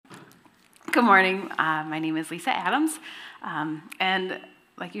Good morning. My name is Lisa Adams, and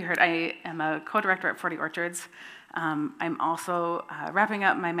like you heard, I am a co-director at 40 Orchards. I'm also wrapping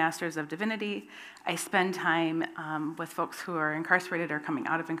up my Master's of Divinity. I spend time with folks who are incarcerated or coming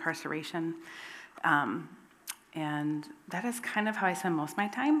out of incarceration, and that is kind of how I spend most of my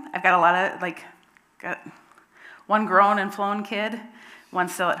time. I've got a lot of, got one grown and flown kid, one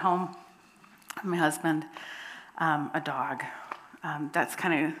still at home, my husband, a dog. That's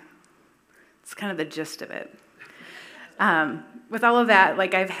kind of the gist of it. With all of that,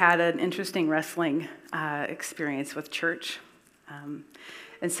 I've had an interesting wrestling experience with church.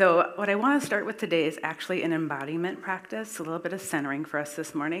 And so what I want to start with today is actually an embodiment practice, a little bit of centering for us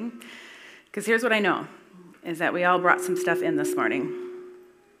this morning. Because here's what I know, is that we all brought some stuff in this morning.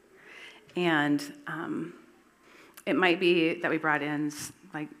 And it might be that we brought in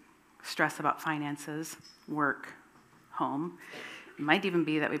stress about finances, work, home. It might even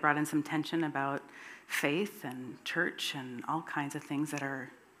be that we brought in some tension about faith and church and all kinds of things that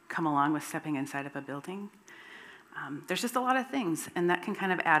come along with stepping inside of a building. There's just a lot of things, and that can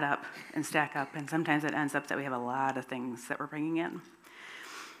kind of add up and stack up, and sometimes it ends up that we have a lot of things that we're bringing in.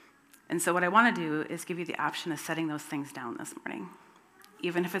 And so what I want to do is give you the option of setting those things down this morning,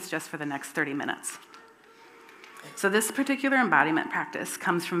 even if it's just for the next 30 minutes. So this particular embodiment practice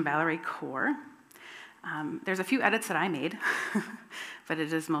comes from Valerie Kaur. There's a few edits that I made, but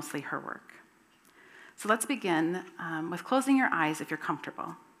it is mostly her work. So let's begin with closing your eyes if you're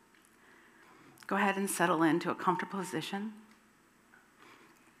comfortable. Go ahead and settle into a comfortable position.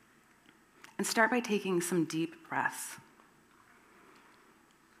 And start by taking some deep breaths.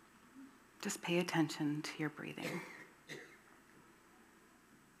 Just pay attention to your breathing.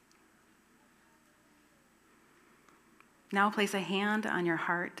 Now place a hand on your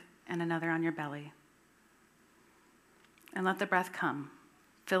heart and another on your belly. And let the breath come,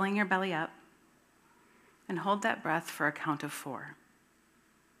 filling your belly up. And hold that breath for a count of 4.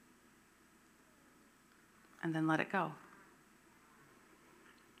 And then let it go.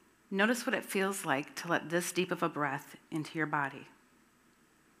 Notice what it feels like to let this deep of a breath into your body.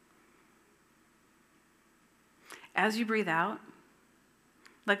 As you breathe out,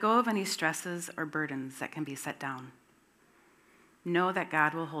 let go of any stresses or burdens that can be set down. Know that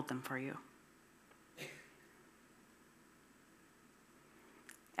God will hold them for you.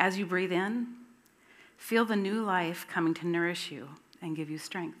 As you breathe in, feel the new life coming to nourish you and give you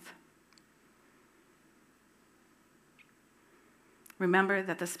strength. Remember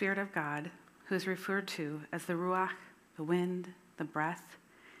that the Spirit of God, who is referred to as the Ruach, the wind, the breath,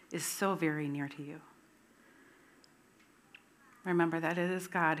 is so very near to you. Remember that it is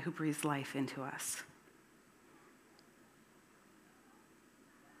God who breathes life into us.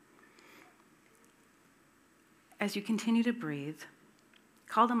 As you continue to breathe,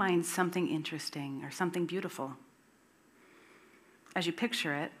 call to mind something interesting or something beautiful. As you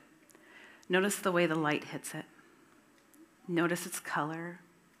picture it, notice the way the light hits it. Notice its color,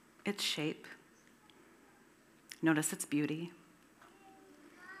 its shape. Notice its beauty.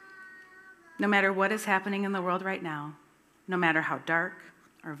 No matter what is happening in the world right now, no matter how dark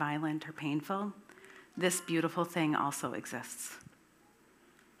or violent or painful, this beautiful thing also exists.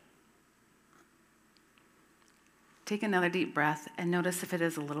 Take another deep breath and notice if it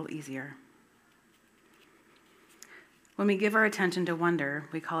is a little easier. When we give our attention to wonder,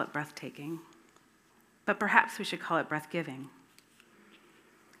 we call it breathtaking, but perhaps we should call it breath-giving.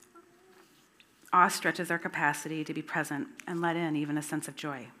 Awe stretches our capacity to be present and let in even a sense of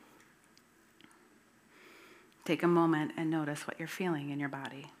joy. Take a moment and notice what you're feeling in your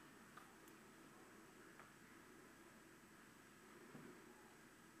body.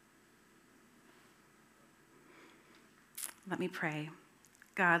 Let me pray.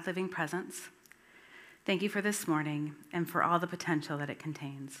 God, living presence, thank you for this morning and for all the potential that it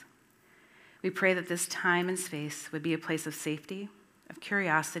contains. We pray that this time and space would be a place of safety, of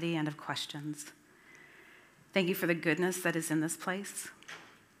curiosity, and of questions. Thank you for the goodness that is in this place.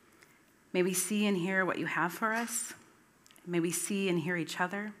 May we see and hear what you have for us. May we see and hear each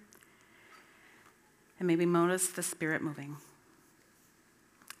other. And may we notice the Spirit moving.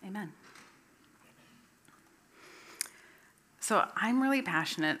 Amen. So I'm really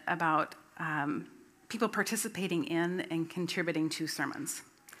passionate about people participating in and contributing to sermons.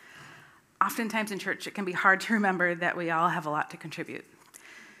 Oftentimes in church, it can be hard to remember that we all have a lot to contribute,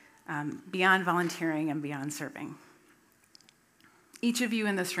 beyond volunteering and beyond serving. Each of you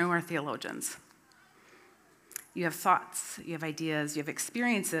in this room are theologians. You have thoughts, you have ideas, you have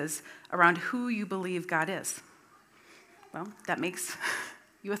experiences around who you believe God is. Well, that makes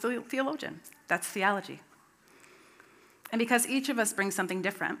you a theologian. That's theology. And because each of us brings something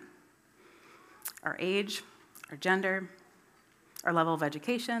different, our age, our gender, our level of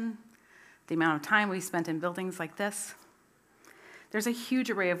education, the amount of time we spent in buildings like this. There's a huge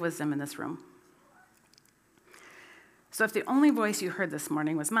array of wisdom in this room. So if the only voice you heard this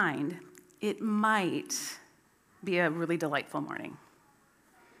morning was mine, it might be a really delightful morning.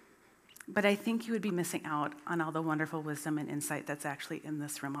 But I think you would be missing out on all the wonderful wisdom and insight that's actually in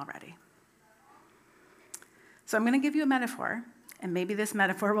this room already. So I'm going to give you a metaphor, and maybe this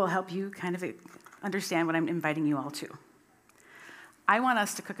metaphor will help you kind of understand what I'm inviting you all to. I want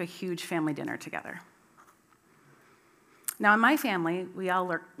us to cook a huge family dinner together. Now, in my family, we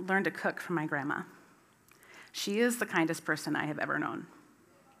all learned to cook from my grandma. She is the kindest person I have ever known.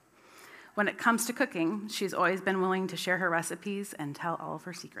 When it comes to cooking, she's always been willing to share her recipes and tell all of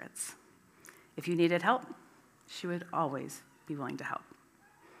her secrets. If you needed help, she would always be willing to help.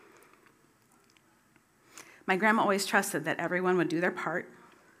 My grandma always trusted that everyone would do their part,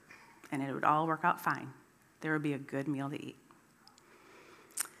 and it would all work out fine. There would be a good meal to eat.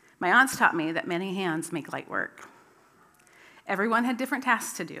 My aunts taught me that many hands make light work. Everyone had different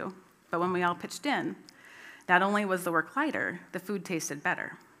tasks to do, but when we all pitched in, not only was the work lighter, the food tasted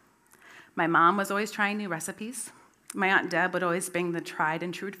better. My mom was always trying new recipes. My Aunt Deb would always bring the tried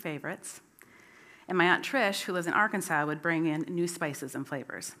and true favorites. And my Aunt Trish, who lives in Arkansas, would bring in new spices and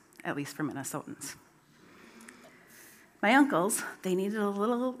flavors, at least for Minnesotans. My uncles, they needed a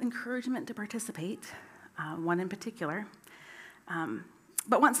little encouragement to participate, one in particular.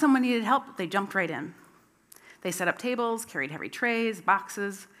 But once someone needed help, they jumped right in. They set up tables, carried heavy trays,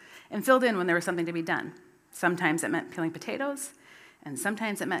 boxes, and filled in when there was something to be done. Sometimes it meant peeling potatoes, and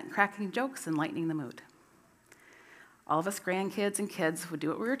sometimes it meant cracking jokes and lightening the mood. All of us grandkids and kids would do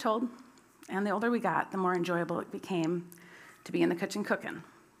what we were told, and the older we got, the more enjoyable it became to be in the kitchen cooking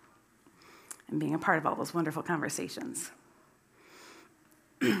and being a part of all those wonderful conversations.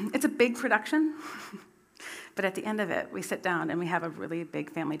 It's a big production, but at the end of it, we sit down and we have a really big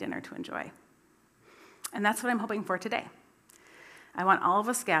family dinner to enjoy. And that's what I'm hoping for today. I want all of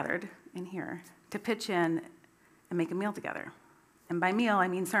us gathered in here to pitch in and make a meal together. And by meal, I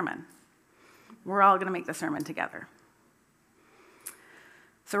mean sermon. We're all going to make the sermon together.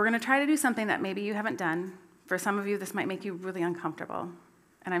 So we're going to try to do something that maybe you haven't done. For some of you, this might make you really uncomfortable.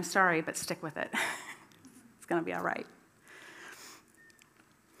 And I'm sorry, but stick with it. It's going to be all right.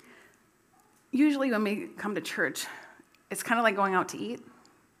 Usually when we come to church, it's kind of like going out to eat.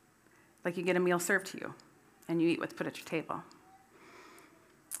 Like you get a meal served to you, and you eat what's put at your table.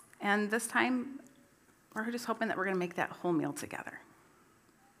 And this time, we're just hoping that we're going to make that whole meal together.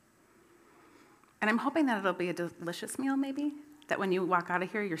 And I'm hoping that it'll be a delicious meal, maybe, that when you walk out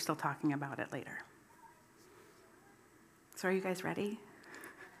of here, you're still talking about it later. So are you guys ready?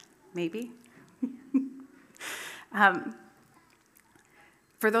 Maybe?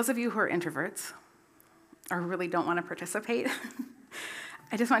 For those of you who are introverts or really don't want to participate,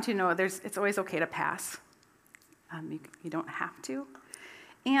 I just want you to know it's always okay to pass. You don't have to.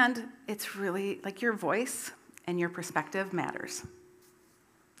 And it's really, like your voice and your perspective matters.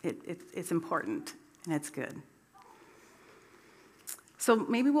 It's important, and it's good. So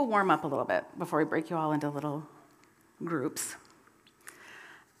maybe we'll warm up a little bit before we break you all into little groups.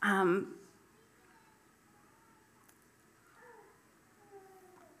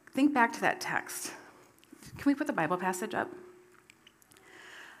 Think back to that text. Can we put the Bible passage up?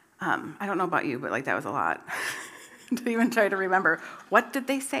 I don't know about you, but that was a lot to even try to remember. What did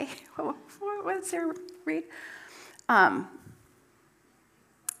they say? What did Sarah read?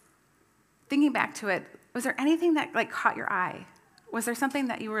 Thinking back to it, was there anything that caught your eye? Was there something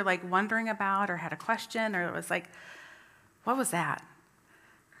that you were wondering about or had a question, or it was what was that?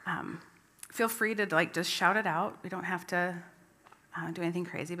 Feel free to just shout it out. We don't have to do anything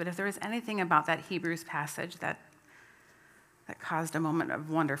crazy, but if there was anything about that Hebrews passage that caused a moment of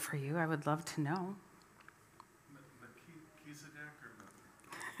wonder for you, I would love to know. Melchizedek, or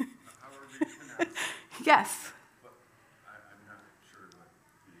however you pronounce it. Yes. But I'm not sure what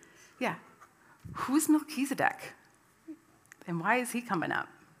he is. Yeah. Who's Melchizedek? And why is he coming up?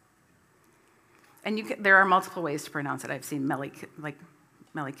 And there are multiple ways to pronounce it. I've seen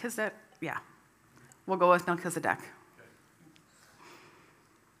Melchizedek. Yeah. We'll go with Melchizedek. Okay.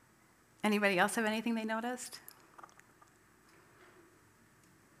 Anybody else have anything they noticed?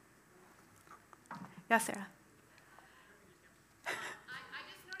 Yes, Sarah. I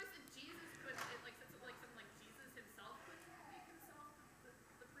just noticed that Jesus could, something like Jesus himself could make himself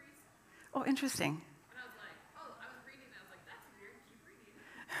the priest. Oh, interesting. And I was I was reading that. I was that's weird. Keep reading.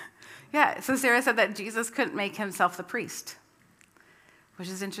 Yeah, so Sarah said that Jesus couldn't make himself the priest, which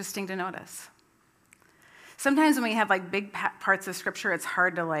is interesting to notice. Sometimes when we have big parts of Scripture, it's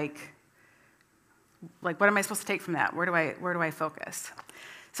hard to Like, what am I supposed to take from that? Where do I focus?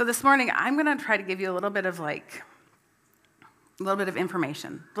 So this morning, I'm going to try to give you a little bit of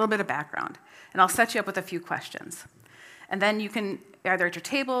information, a little bit of background, and I'll set you up with a few questions. And then you can, either at your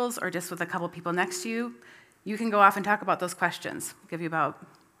tables or just with a couple people next to you, you can go off and talk about those questions. I'll give you about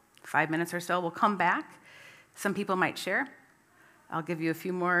 5 minutes or so. We'll come back. Some people might share. I'll give you a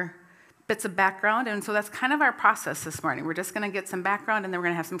few more bits of background, and so that's kind of our process this morning. We're just going to get some background, and then we're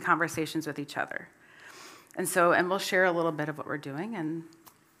going to have some conversations with each other. And we'll share a little bit of what we're doing, and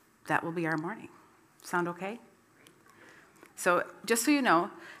that will be our morning. Sound okay? So just so you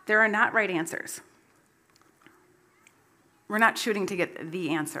know, there are not right answers. We're not shooting to get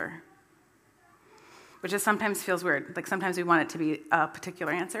the answer, which just sometimes feels weird. Like sometimes we want it to be a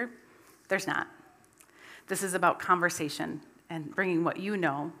particular answer. There's not. This is about conversation and bringing what you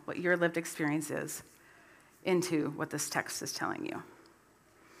know, what your lived experience is, into what this text is telling you.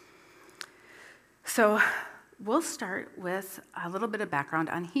 So we'll start with a little bit of background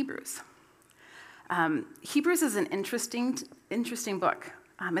on Hebrews. Hebrews is an interesting book.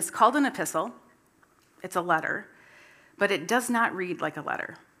 It's called an epistle. It's a letter, but it does not read like a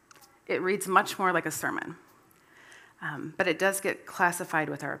letter. It reads much more like a sermon, but it does get classified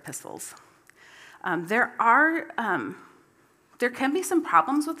with our epistles. There can be some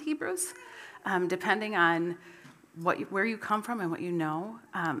problems with Hebrews, depending on where you come from and what you know.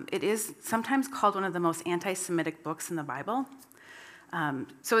 It is sometimes called one of the most anti-Semitic books in the Bible.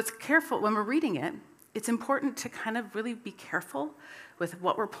 So it's careful, when we're reading it, it's important to kind of really be careful with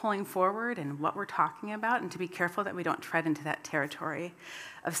what we're pulling forward and what we're talking about, and to be careful that we don't tread into that territory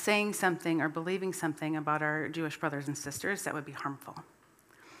of saying something or believing something about our Jewish brothers and sisters that would be harmful.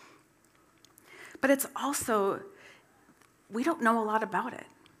 But it's also, we don't know a lot about it.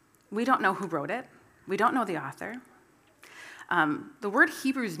 We don't know who wrote it. We don't know the author. The word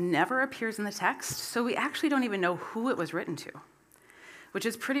Hebrews never appears in the text, so we actually don't even know who it was written to, which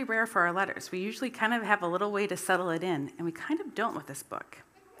is pretty rare for our letters. We usually kind of have a little way to settle it in, and we kind of don't with this book.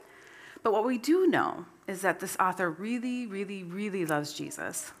 But what we do know is that this author really, really, really loves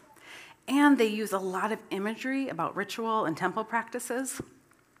Jesus, and they use a lot of imagery about ritual and temple practices.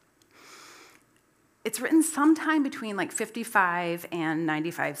 It's written sometime between 55 and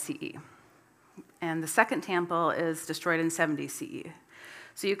 95 CE. And the second temple is destroyed in 70 CE.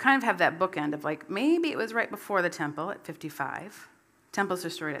 So you kind of have that bookend of maybe it was right before the temple at 55, temple's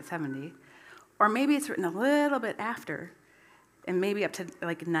destroyed at 70, or maybe it's written a little bit after, and maybe up to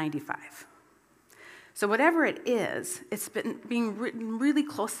 95. So whatever it is, it's been being written really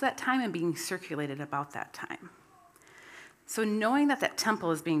close to that time and being circulated about that time. So knowing that that temple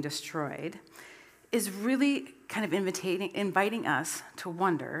is being destroyed is really kind of inviting us to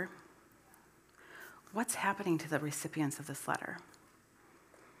wonder, what's happening to the recipients of this letter?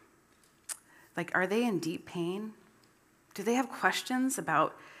 Are they in deep pain? Do they have questions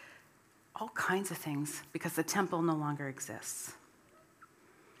about all kinds of things because the temple no longer exists?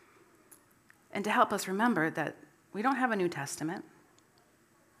 And to help us remember that we don't have a New Testament.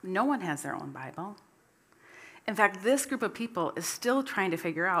 No one has their own Bible. In fact, this group of people is still trying to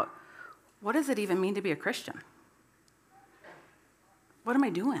figure out, what does it even mean to be a Christian? What am I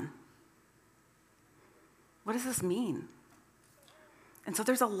doing? What does this mean? And so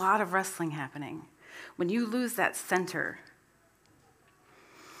there's a lot of wrestling happening. When you lose that center,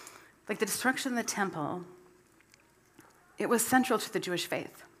 the destruction of the temple, it was central to the Jewish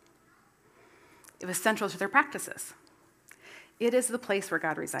faith. It was central to their practices. It is the place where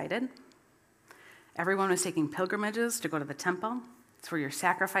God resided. Everyone was taking pilgrimages to go to the temple. It's where your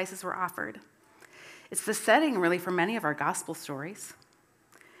sacrifices were offered. It's the setting, really, for many of our gospel stories.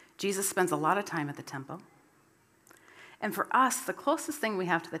 Jesus spends a lot of time at the temple. And for us, the closest thing we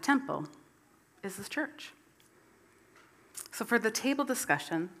have to the temple is this church. So for the table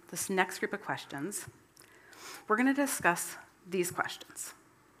discussion, this next group of questions, we're going to discuss these questions.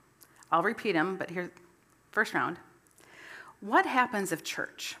 I'll repeat them, but here, first round. What happens if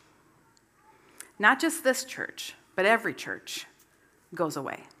church, not just this church, but every church, goes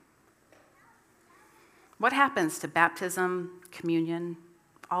away? What happens to baptism, communion,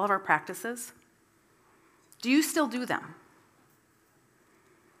 all of our practices? Do you still do them?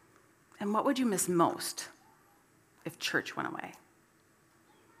 And what would you miss most if church went away?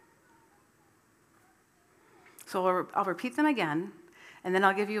 So I'll repeat them again, and then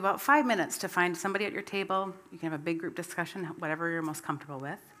I'll give you about 5 minutes to find somebody at your table. You can have a big group discussion, whatever you're most comfortable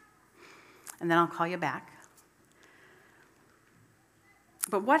with. And then I'll call you back.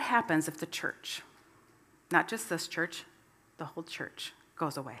 But what happens if the church, not just this church, the whole church,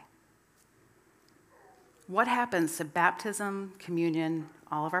 goes away? What happens to baptism, communion,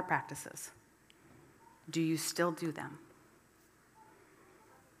 all of our practices? Do you still do them?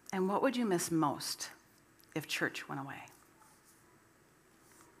 And what would you miss most if church went away?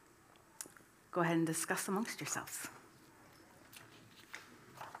 Go ahead and discuss amongst yourselves.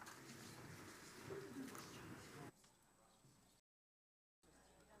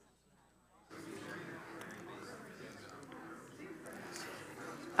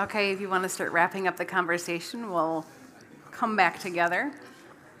 Okay, if you want to start wrapping up the conversation, we'll come back together.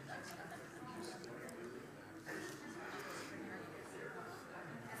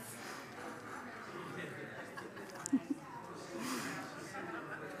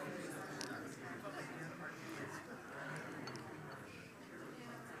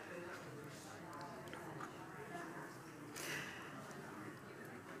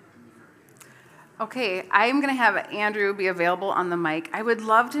 Okay, I'm going to have Andrew be available on the mic. I would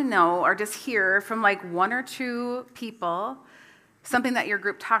love to know or just hear from like one or two people something that your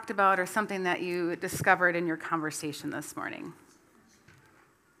group talked about or something that you discovered in your conversation this morning.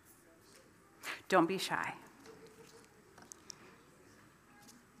 Don't be shy.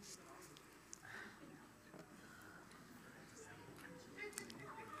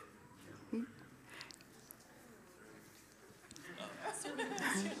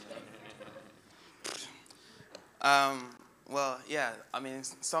 Well, yeah, I mean,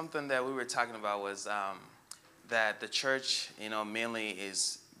 something that we were talking about was that the church, mainly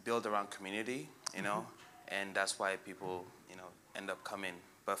is built around community, and that's why people, end up coming.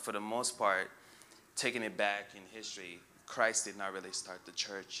 But for the most part, taking it back in history, Christ did not really start the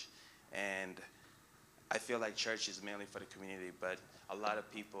church. And I feel like church is mainly for the community, but a lot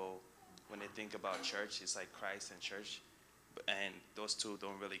of people, when they think about church, it's like Christ and church, and those two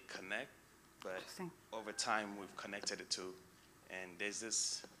don't really connect. But over time, we've connected the two, and there's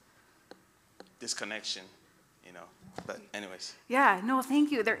this connection, But anyways. Yeah, no,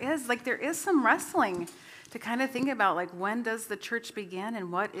 thank you. There is some wrestling to kind of think about, like, when does the church begin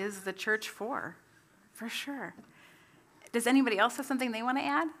and what is the church for sure. Does anybody else have something they want to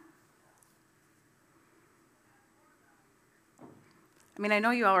add? I mean, I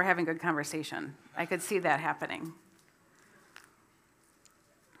know you all are having good conversation. I could see that happening.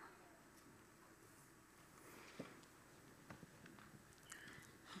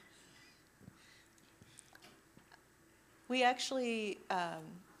 We actually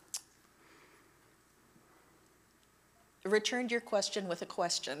returned your question with a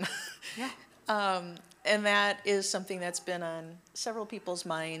question. Yeah. And that is something that's been on several people's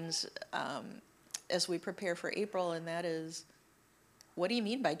minds as we prepare for April, and that is, what do you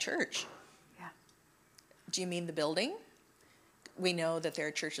mean by church? Yeah. Do you mean the building? We know that there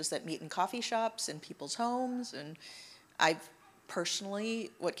are churches that meet in coffee shops and people's homes, and personally,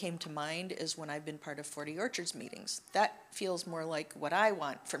 what came to mind is when I've been part of 40 Orchards meetings. That feels more like what I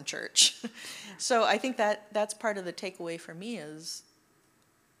want from church. Yeah. So I think that's part of the takeaway for me is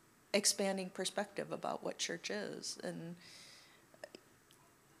expanding perspective about what church is. And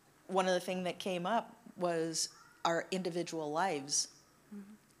one of the things that came up was our individual lives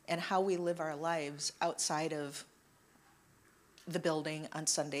and how we live our lives outside of the building on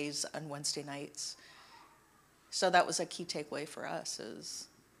Sundays, on Wednesday nights. So that was a key takeaway for us, is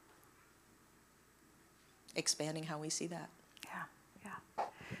expanding how we see that. Yeah.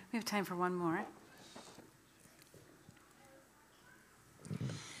 We have time for one more.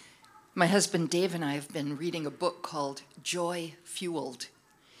 My husband Dave and I have been reading a book called Joy Fueled.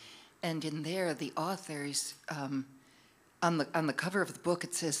 And in there, the authors, on the cover of the book,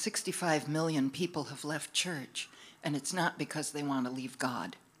 it says 65 million people have left church, and it's not because they want to leave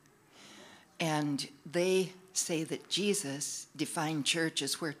God. And they say that Jesus defined church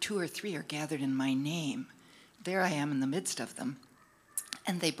as where 2 or 3 are gathered in my name. There I am in the midst of them.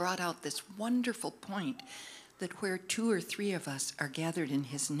 And they brought out this wonderful point that where 2 or 3 of us are gathered in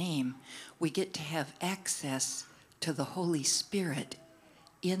his name, we get to have access to the Holy Spirit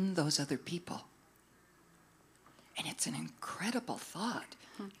in those other people. And it's an incredible thought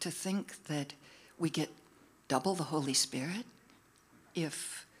to think that we get double the Holy Spirit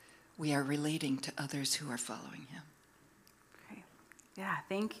if we are relating to others who are following him. Okay. Yeah,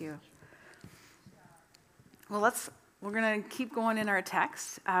 thank you. Well, we're going to keep going in our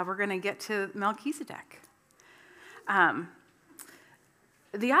text. We're going to get to Melchizedek. The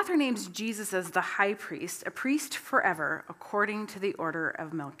author names Jesus as the high priest, a priest forever, according to the order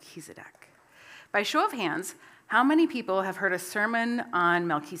of Melchizedek. By show of hands, how many people have heard a sermon on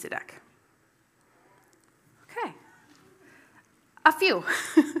Melchizedek? Okay. A few.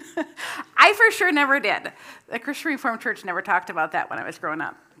 I for sure never did. The Christian Reformed Church never talked about that when I was growing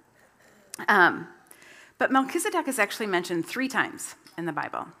up. But Melchizedek is actually mentioned 3 times in the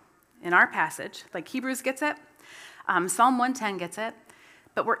Bible. in our passage, like Hebrews gets it, Psalm 110 gets it,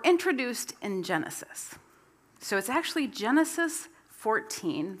 but we're introduced in Genesis. So it's actually Genesis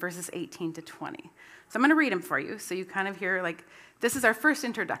 14, verses 18 to 20. So I'm going to read them for you so you kind of hear, like, this is our first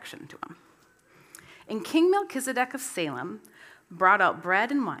introduction to him. And King Melchizedek of Salem brought out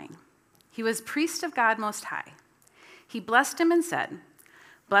bread and wine. He was priest of God Most High. He blessed him and said,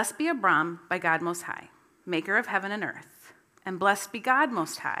 "Blessed be Abram by God Most High, maker of heaven and earth, and blessed be God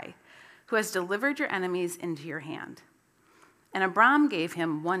Most High, who has delivered your enemies into your hand." And Abram gave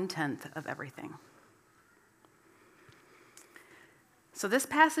him 1/10 of everything. So this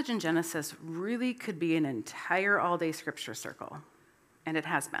passage in Genesis really could be an entire all-day scripture circle, and it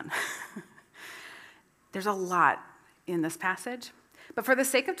has been. There's a lot in this passage, but for the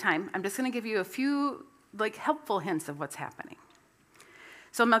sake of time, I'm just going to give you a few helpful hints of what's happening.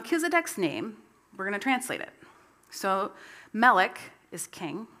 So Melchizedek's name, we're going to translate it. So Melech is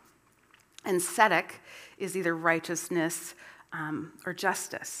king, and Tzedek is either righteousness or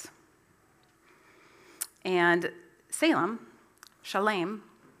justice. And Salem, Shalem,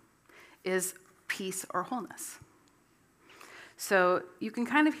 is peace or wholeness. So you can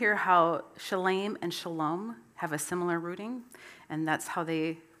kind of hear how Shalem and Shalom have a similar rooting, and that's how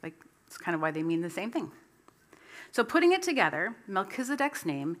they, it's kind of why they mean the same thing. So putting it together, Melchizedek's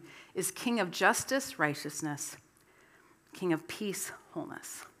name is King of Justice, Righteousness, King of Peace,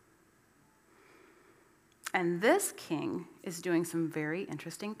 Wholeness. And this king is doing some very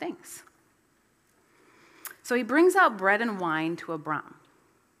interesting things. So he brings out bread and wine to Abram.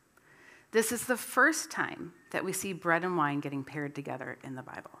 This is the first time that we see bread and wine getting paired together in the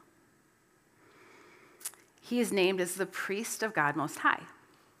Bible. He is named as the priest of God Most High,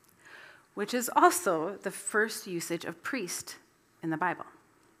 which is also the first usage of priest in the Bible.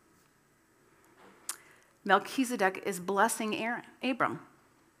 Melchizedek is blessing Abram.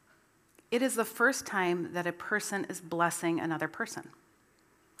 It is the first time that a person is blessing another person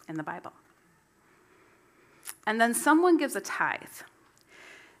in the Bible. And then someone gives a tithe.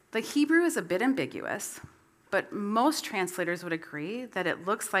 The Hebrew is a bit ambiguous, but most translators would agree that it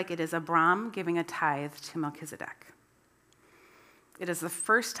looks like it is Abram giving a tithe to Melchizedek. It is the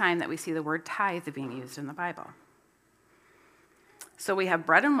first time that we see the word tithe being used in the Bible. So we have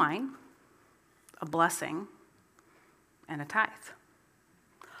bread and wine, a blessing, and a tithe.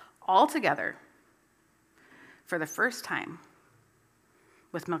 All together for the first time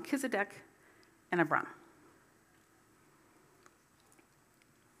with Melchizedek and Abram.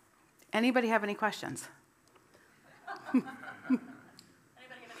 Anybody have any questions?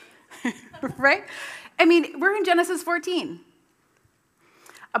 Right? I mean, we're in Genesis 14.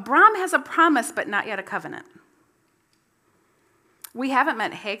 Abram has a promise, but not yet a covenant. We haven't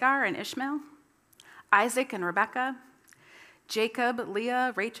met Hagar and Ishmael, Isaac and Rebekah, Jacob,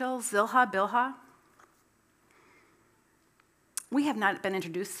 Leah, Rachel, Zilhah, Bilhah. We have not been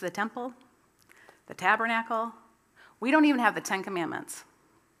introduced to the temple, the tabernacle. We don't even have the 10 Commandments.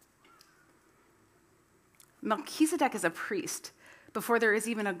 Melchizedek is a priest before there is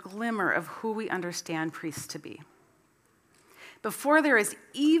even a glimmer of who we understand priests to be. Before there is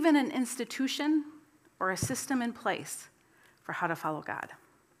even an institution or a system in place for how to follow God.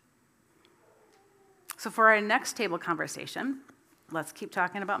 So for our next table conversation, let's keep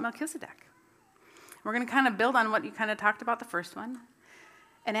talking about Melchizedek. We're going to kind of build on what you kind of talked about the first one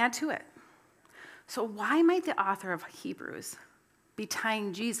and add to it. So why might the author of Hebrews be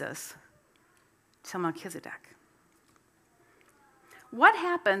tying Jesus to Melchizedek? What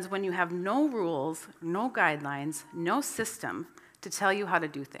happens when you have no rules, no guidelines, no system to tell you how to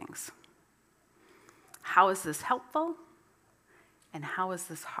do things? How is this helpful? And how is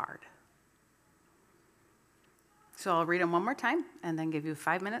this hard? So I'll read them one more time and then give you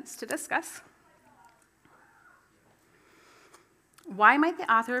 5 minutes to discuss. Why might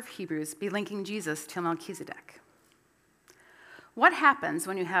the author of Hebrews be linking Jesus to Melchizedek? What happens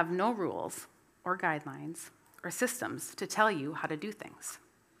when you have no rules or guidelines or systems to tell you how to do things?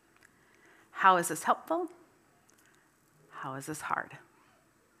 How is this helpful? How is this hard?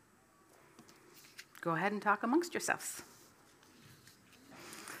 Go ahead and talk amongst yourselves.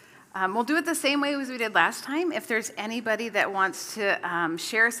 We'll do it the same way as we did last time. If there's anybody that wants to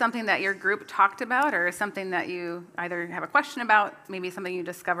share something that your group talked about or something that you either have a question about, maybe something you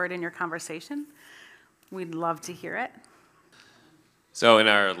discovered in your conversation, we'd love to hear it. So in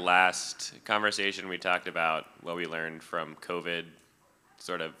our last conversation, we talked about what we learned from COVID,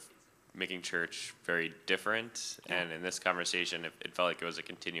 sort of making church very different. And in this conversation, it felt like it was a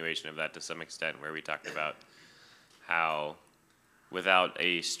continuation of that to some extent, where we talked about how without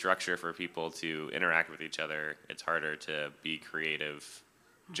a structure for people to interact with each other, it's harder to be creative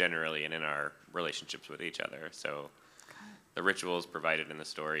generally and in our relationships with each other. So the rituals provided in the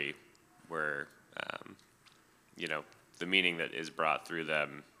story were, the meaning that is brought through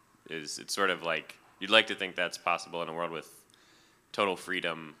them it's sort of like, you'd like to think that's possible in a world with total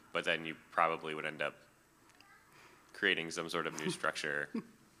freedom, but then you probably would end up creating some sort of new structure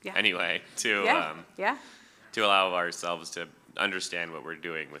Yeah. anyway to Yeah. to allow ourselves to understand what we're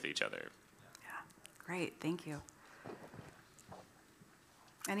doing with each other. Yeah. Great. Thank you.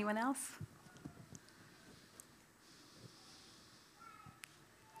 Anyone else?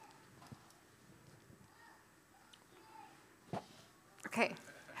 Okay.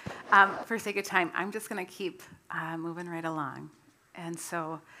 For sake of time, I'm just going to keep moving right along. And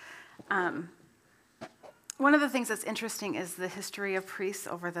so one of the things that's interesting is the history of priests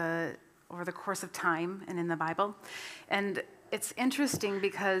over the course of time and in the Bible. And it's interesting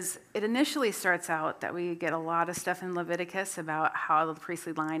because it initially starts out that we get a lot of stuff in Leviticus about how the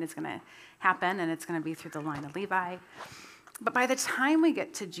priestly line is going to happen, and it's going to be through the line of Levi. But by the time we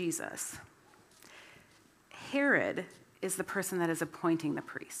get to Jesus, Herod is the person that is appointing the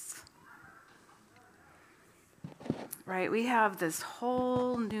priests. Right? We have this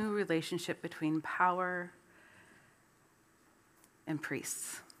whole new relationship between power and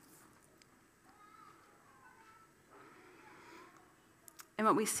priests. And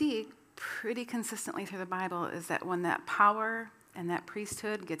what we see pretty consistently through the Bible is that when that power and that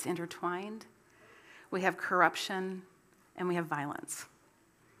priesthood gets intertwined, we have corruption and we have violence.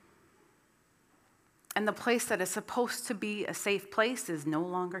 And the place that is supposed to be a safe place is no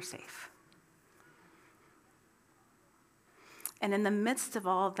longer safe. And in the midst of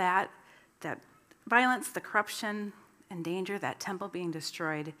all that violence, the corruption, and danger, that temple being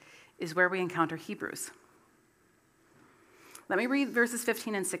destroyed, is where we encounter Hebrews. Let me read verses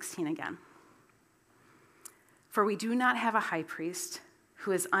 15 and 16 again. For we do not have a high priest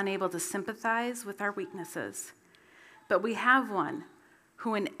who is unable to sympathize with our weaknesses, but we have one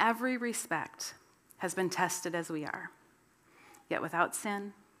who in every respect has been tested as we are, yet without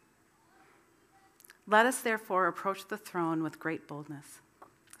sin. Let us therefore approach the throne with great boldness,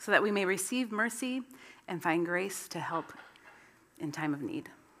 so that we may receive mercy and find grace to help in time of need.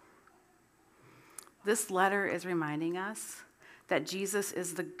 This letter is reminding us that Jesus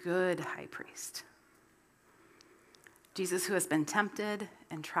is the good high priest. Jesus who has been tempted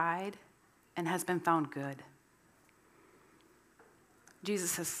and tried and has been found good.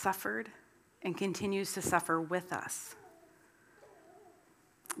 Jesus has suffered and continues to suffer with us.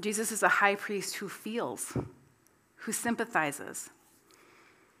 Jesus is a high priest who feels, who sympathizes,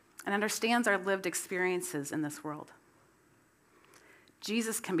 and understands our lived experiences in this world.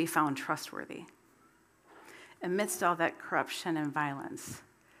 Jesus can be found trustworthy. Amidst all that corruption and violence,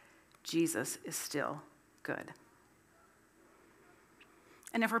 Jesus is still good.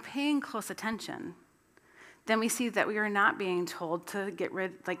 And if we're paying close attention, then we see that we are not being told to get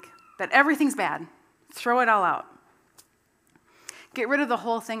rid, that everything's bad, throw it all out. Get rid of the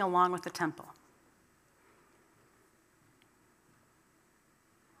whole thing along with the temple.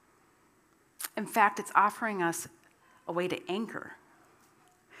 In fact, it's offering us a way to anchor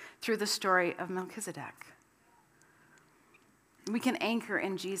through the story of Melchizedek. We can anchor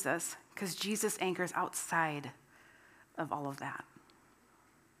in Jesus because Jesus anchors outside of all of that.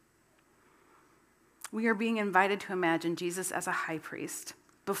 We are being invited to imagine Jesus as a high priest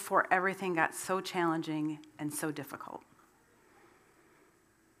before everything got so challenging and so difficult.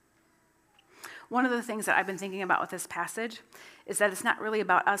 One of the things that I've been thinking about with this passage is that it's not really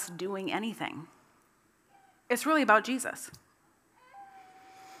about us doing anything. It's really about Jesus.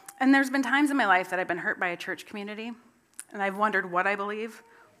 And there's been times in my life that I've been hurt by a church community, and I've wondered what I believe.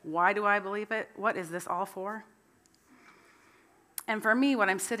 Why do I believe it? What is this all for? And for me, what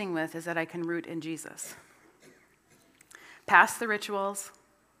I'm sitting with is that I can root in Jesus. Past the rituals,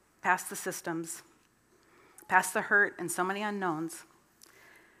 past the systems, past the hurt and so many unknowns,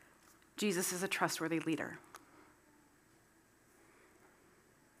 Jesus is a trustworthy leader.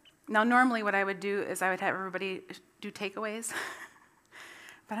 Now, normally what I would do is I would have everybody do takeaways,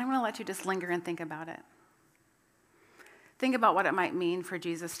 but I'm going to let you just linger and think about it. Think about what it might mean for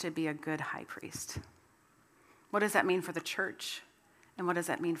Jesus to be a good high priest. What does that mean for the church? And what does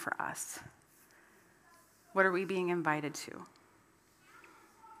that mean for us? What are we being invited to?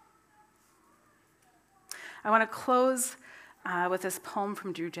 I want to close with this poem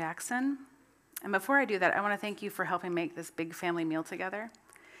from Drew Jackson. And before I do that, I want to thank you for helping make this big family meal together.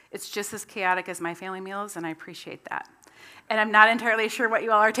 It's just as chaotic as my family meals, and I appreciate that. And I'm not entirely sure what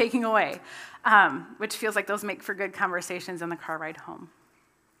you all are taking away, which feels like those make for good conversations on the car ride home.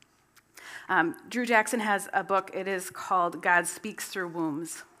 Drew Jackson has a book. It is called God Speaks Through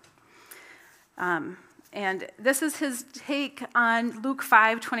Wombs. And this is his take on Luke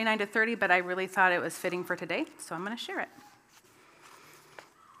 5:29-30, but I really thought it was fitting for today, so I'm going to share it.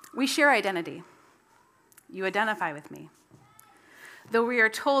 We share identity. You identify with me. Though we are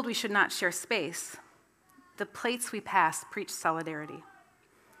told we should not share space, the plates we pass preach solidarity.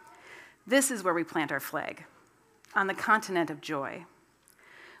 This is where we plant our flag, on the continent of joy.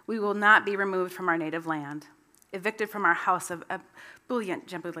 We will not be removed from our native land, evicted from our house of ebullient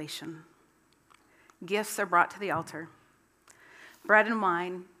jubilation. Gifts are brought to the altar. Bread and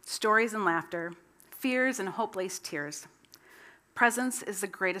wine, stories and laughter, fears and hope-laced tears. Presence is the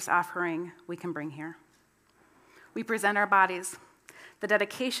greatest offering we can bring here. We present our bodies, the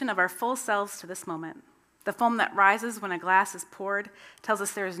dedication of our full selves to this moment. The foam that rises when a glass is poured tells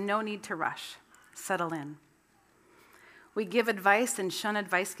us there is no need to rush. Settle in. We give advice and shun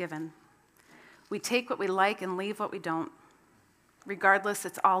advice given. We take what we like and leave what we don't. Regardless,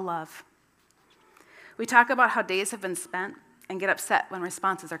 it's all love. We talk about how days have been spent and get upset when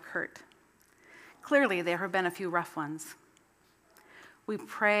responses are curt. Clearly, there have been a few rough ones. We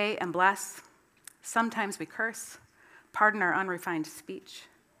pray and bless. Sometimes we curse, pardon our unrefined speech.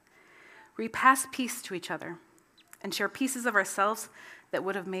 We pass peace to each other and share pieces of ourselves that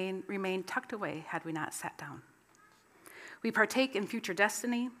would have remained tucked away had we not sat down. We partake in future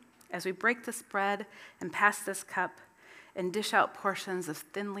destiny as we break this bread and pass this cup and dish out portions of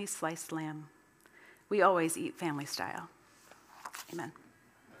thinly sliced lamb. We always eat family style. Amen.